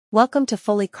Welcome to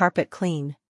Fully Carpet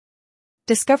Clean.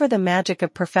 Discover the magic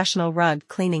of professional rug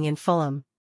cleaning in Fulham.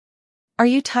 Are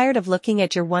you tired of looking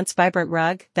at your once vibrant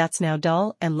rug that's now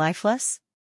dull and lifeless?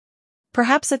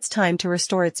 Perhaps it's time to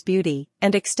restore its beauty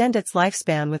and extend its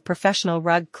lifespan with professional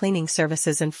rug cleaning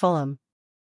services in Fulham.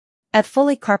 At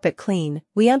Fully Carpet Clean,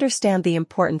 we understand the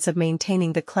importance of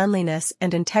maintaining the cleanliness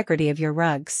and integrity of your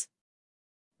rugs.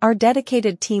 Our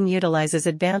dedicated team utilizes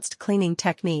advanced cleaning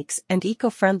techniques and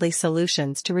eco-friendly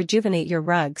solutions to rejuvenate your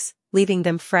rugs, leaving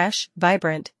them fresh,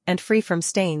 vibrant, and free from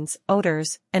stains,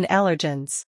 odors, and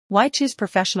allergens. Why choose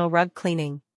professional rug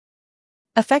cleaning?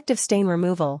 Effective stain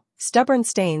removal. Stubborn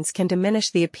stains can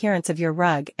diminish the appearance of your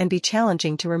rug and be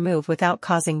challenging to remove without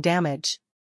causing damage.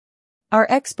 Our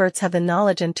experts have the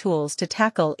knowledge and tools to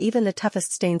tackle even the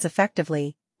toughest stains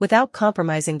effectively, without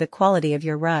compromising the quality of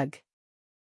your rug.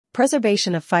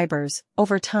 Preservation of fibers.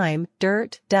 Over time,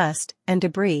 dirt, dust, and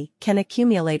debris can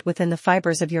accumulate within the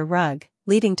fibers of your rug,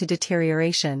 leading to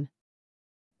deterioration.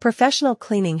 Professional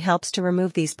cleaning helps to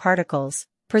remove these particles,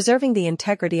 preserving the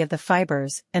integrity of the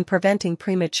fibers and preventing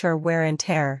premature wear and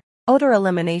tear. Odor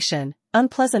elimination.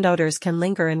 Unpleasant odors can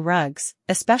linger in rugs,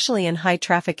 especially in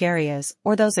high-traffic areas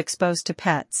or those exposed to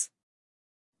pets.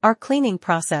 Our cleaning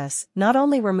process not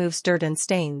only removes dirt and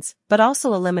stains, but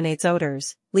also eliminates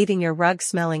odors, leaving your rug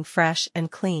smelling fresh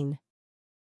and clean.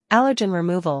 Allergen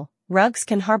removal. Rugs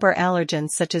can harbor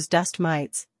allergens such as dust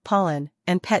mites, pollen,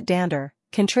 and pet dander,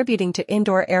 contributing to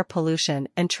indoor air pollution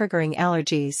and triggering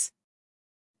allergies.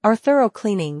 Our thorough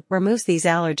cleaning removes these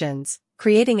allergens,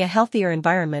 creating a healthier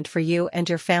environment for you and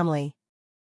your family.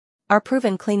 Our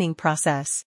proven cleaning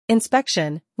process.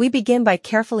 Inspection. We begin by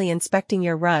carefully inspecting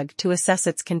your rug to assess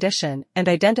its condition and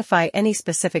identify any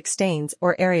specific stains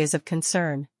or areas of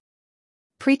concern.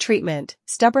 Pre-treatment.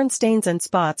 Stubborn stains and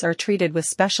spots are treated with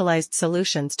specialized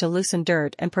solutions to loosen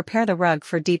dirt and prepare the rug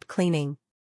for deep cleaning.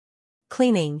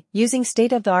 Cleaning. Using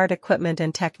state-of-the-art equipment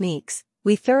and techniques,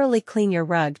 we thoroughly clean your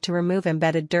rug to remove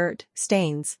embedded dirt,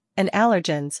 stains, and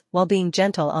allergens while being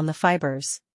gentle on the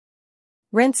fibers.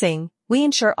 Rinsing. We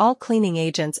ensure all cleaning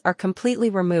agents are completely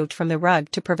removed from the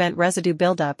rug to prevent residue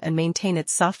buildup and maintain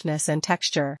its softness and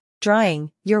texture.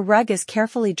 Drying. Your rug is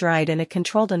carefully dried in a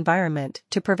controlled environment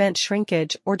to prevent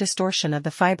shrinkage or distortion of the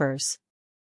fibers.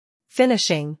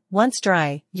 Finishing. Once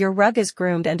dry, your rug is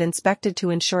groomed and inspected to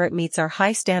ensure it meets our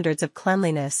high standards of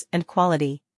cleanliness and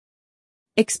quality.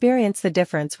 Experience the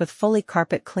difference with Fully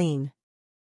Carpet Clean.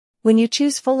 When you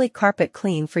choose Fully Carpet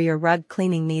Clean for your rug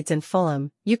cleaning needs in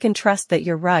Fulham, you can trust that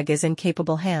your rug is in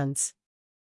capable hands.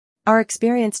 Our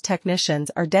experienced technicians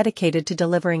are dedicated to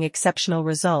delivering exceptional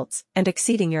results and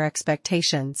exceeding your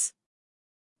expectations.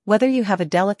 Whether you have a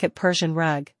delicate Persian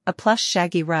rug, a plush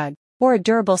shaggy rug, or a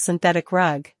durable synthetic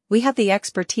rug, we have the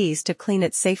expertise to clean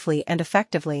it safely and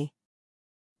effectively.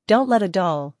 Don't let a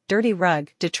dull, dirty rug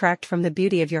detract from the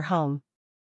beauty of your home.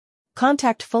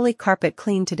 Contact Fully Carpet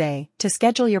Clean today to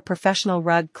schedule your professional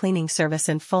rug cleaning service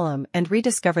in Fulham and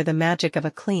rediscover the magic of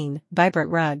a clean, vibrant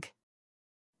rug.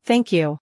 Thank you.